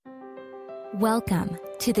Welcome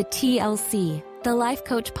to the TLC, the Life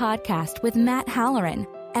Coach Podcast with Matt Halloran.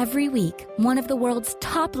 Every week, one of the world's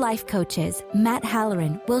top life coaches, Matt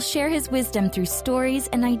Halloran, will share his wisdom through stories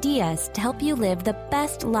and ideas to help you live the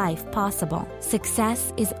best life possible.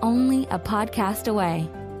 Success is only a podcast away.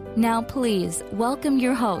 Now, please welcome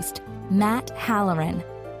your host, Matt Halloran.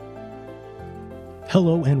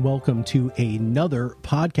 Hello and welcome to another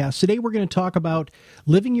podcast. Today we're going to talk about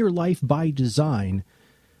living your life by design,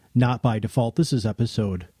 not by default. This is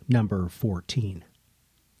episode number 14.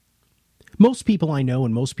 Most people I know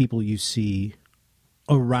and most people you see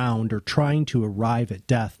around are trying to arrive at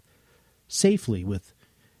death safely with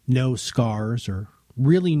no scars or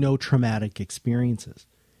really no traumatic experiences.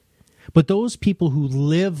 But those people who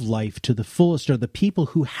live life to the fullest are the people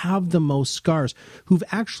who have the most scars, who've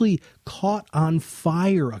actually caught on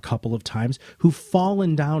fire a couple of times, who've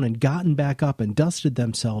fallen down and gotten back up and dusted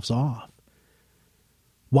themselves off.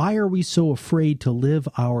 Why are we so afraid to live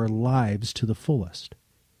our lives to the fullest?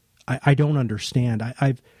 I don't understand.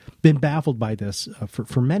 I've been baffled by this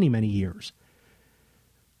for many, many years.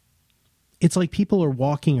 It's like people are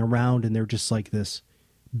walking around and they're just like this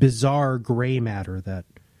bizarre gray matter that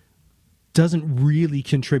doesn't really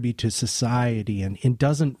contribute to society and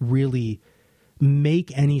doesn't really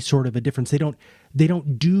make any sort of a difference. They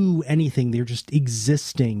don't do anything. They're just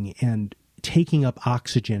existing and taking up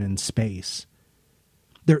oxygen and space.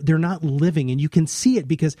 They're not living, and you can see it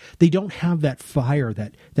because they don't have that fire,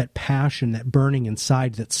 that passion, that burning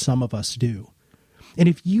inside that some of us do. And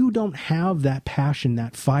if you don't have that passion,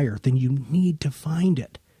 that fire, then you need to find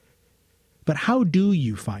it. But how do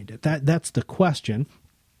you find it? That's the question.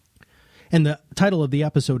 And the title of the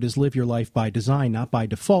episode is Live Your Life by Design, Not by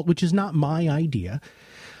Default, which is not my idea.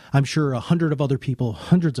 I'm sure hundreds of other people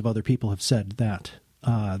have said that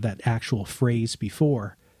actual phrase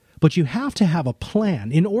before. But you have to have a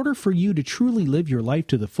plan. In order for you to truly live your life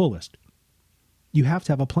to the fullest, you have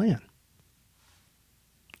to have a plan.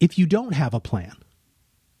 If you don't have a plan,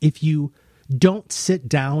 if you don't sit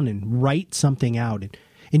down and write something out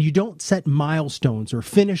and you don't set milestones or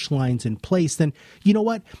finish lines in place, then you know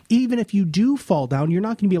what? Even if you do fall down, you're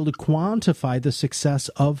not going to be able to quantify the success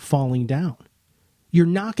of falling down. You're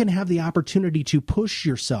not going to have the opportunity to push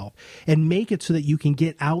yourself and make it so that you can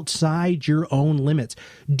get outside your own limits.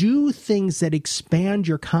 Do things that expand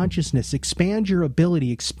your consciousness, expand your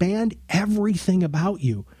ability, expand everything about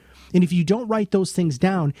you. And if you don't write those things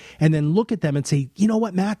down and then look at them and say, you know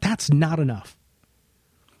what, Matt, that's not enough.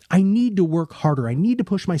 I need to work harder. I need to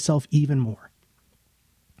push myself even more.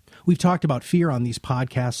 We've talked about fear on these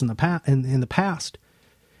podcasts in the past.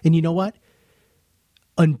 And you know what?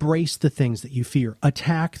 Embrace the things that you fear.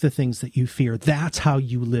 Attack the things that you fear. That's how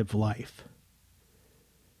you live life.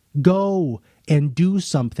 Go and do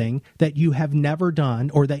something that you have never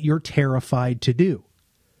done or that you're terrified to do.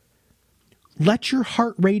 Let your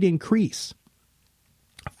heart rate increase.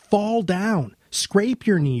 Fall down. Scrape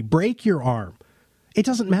your knee. Break your arm. It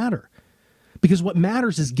doesn't matter. Because what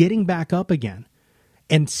matters is getting back up again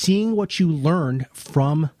and seeing what you learned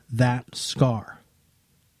from that scar.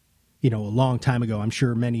 You know, a long time ago, I'm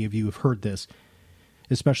sure many of you have heard this,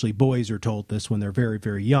 especially boys are told this when they're very,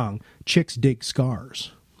 very young. Chicks dig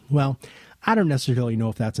scars. Well, I don't necessarily know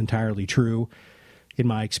if that's entirely true. In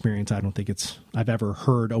my experience, I don't think I've ever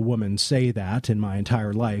heard a woman say that in my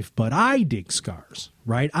entire life, but I dig scars,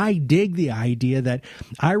 right? I dig the idea that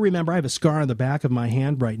I remember I have a scar on the back of my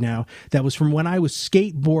hand right now that was from when I was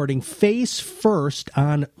skateboarding face first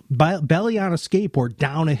on belly on a skateboard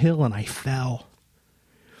down a hill and I fell.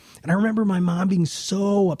 And I remember my mom being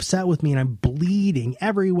so upset with me and I'm bleeding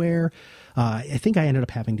everywhere. I think I ended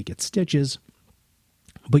up having to get stitches.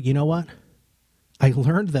 But you know what? I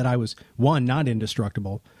learned that I was, one, not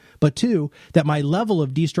indestructible, but two, that my level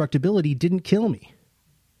of destructibility didn't kill me.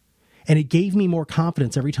 And it gave me more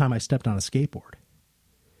confidence every time I stepped on a skateboard.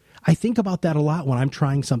 I think about that a lot when I'm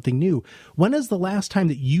trying something new. When is the last time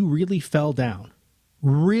that you really fell down,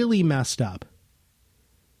 really messed up,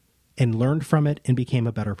 and learned from it and became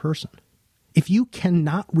a better person? If you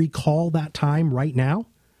cannot recall that time right now,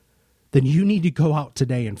 then you need to go out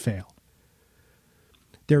today and fail.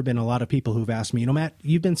 There have been a lot of people who've asked me, Matt,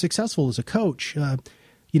 you've been successful as a coach.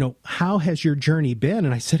 How has your journey been?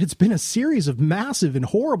 And I said, it's been a series of massive and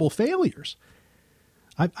horrible failures.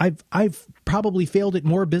 I've probably failed at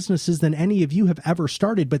more businesses than any of you have ever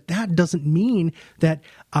started, but that doesn't mean that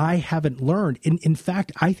I haven't learned. In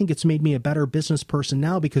fact, I think it's made me a better business person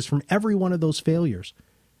now because from every one of those failures,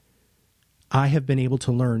 I have been able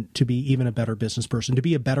to learn to be even a better business person, to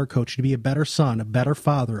be a better coach, to be a better son, a better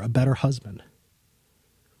father, a better husband.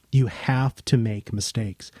 You have to make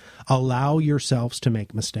mistakes. Allow yourselves to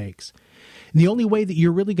make mistakes. The only way that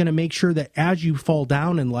you're really going to make sure that as you fall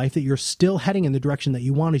down in life that you're still heading in the direction that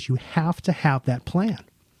you want is you have to have that plan.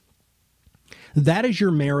 That is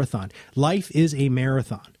your marathon. Life is a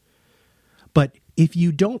marathon. But if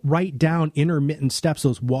you don't write down intermittent steps,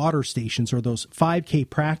 those water stations or those 5K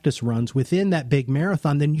practice runs within that big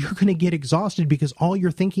marathon, then you're going to get exhausted because all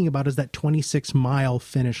you're thinking about is that 26-mile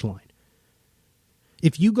finish line.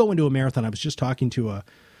 If you go into a marathon, I was just talking to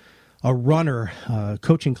a runner,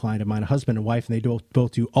 coaching client of mine, a husband and wife, and they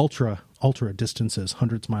both do ultra distances,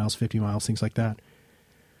 100 miles, 50 miles, things like that.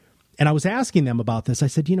 And I was asking them about this. I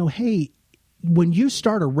said, hey, when you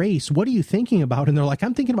start a race, what are you thinking about? And they're like,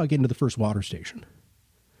 I'm thinking about getting to the first water station.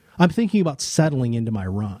 I'm thinking about settling into my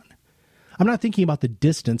run. I'm not thinking about the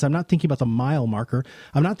distance. I'm not thinking about the mile marker.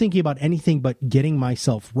 I'm not thinking about anything but getting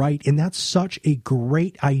myself right. And that's such a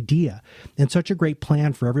great idea and such a great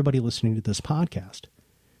plan for everybody listening to this podcast.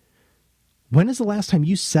 When is the last time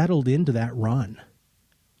you settled into that run?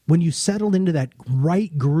 When you settled into that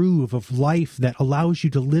right groove of life that allows you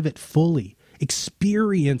to live it fully,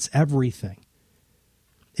 experience everything,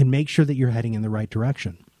 and make sure that you're heading in the right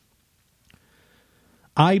direction.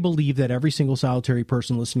 I believe that every single solitary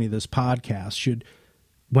person listening to this podcast should,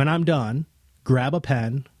 when I'm done, grab a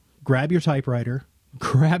pen, grab your typewriter,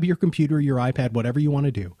 grab your computer, your iPad, whatever you want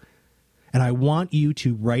to do, and I want you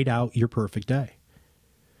to write out your perfect day.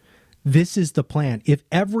 This is the plan. If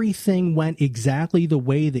everything went exactly the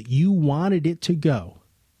way that you wanted it to go,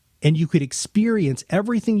 and you could experience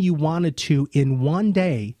everything you wanted to in one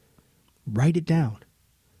day, write it down.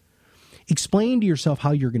 Explain to yourself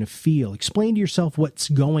how you're going to feel. Explain to yourself what's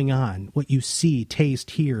going on, what you see,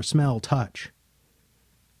 taste, hear, smell, touch.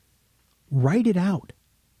 Write it out.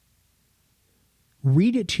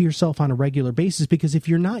 Read it to yourself on a regular basis, because if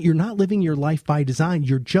you're not living your life by design.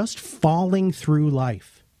 You're just falling through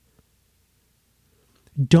life.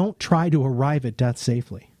 Don't try to arrive at death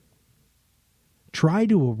safely. Try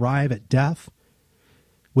to arrive at death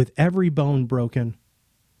with every bone broken,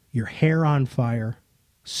 your hair on fire,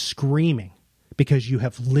 screaming because you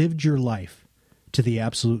have lived your life to the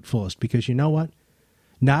absolute fullest. Because you know what?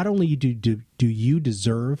 Not only do you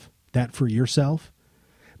deserve that for yourself,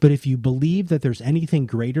 but if you believe that there's anything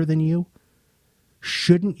greater than you,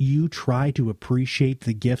 shouldn't you try to appreciate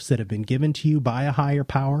the gifts that have been given to you by a higher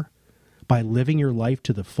power by living your life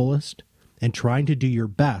to the fullest and trying to do your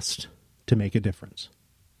best to make a difference?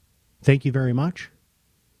 Thank you very much,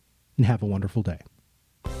 and have a wonderful day.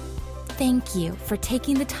 Thank you for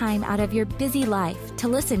taking the time out of your busy life to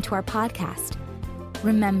listen to our podcast.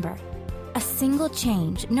 Remember, a single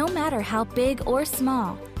change, no matter how big or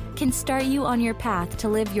small, can start you on your path to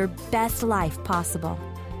live your best life possible.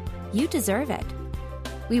 You deserve it.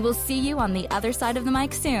 We will see you on the other side of the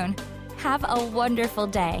mic soon. Have a wonderful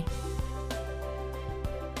day.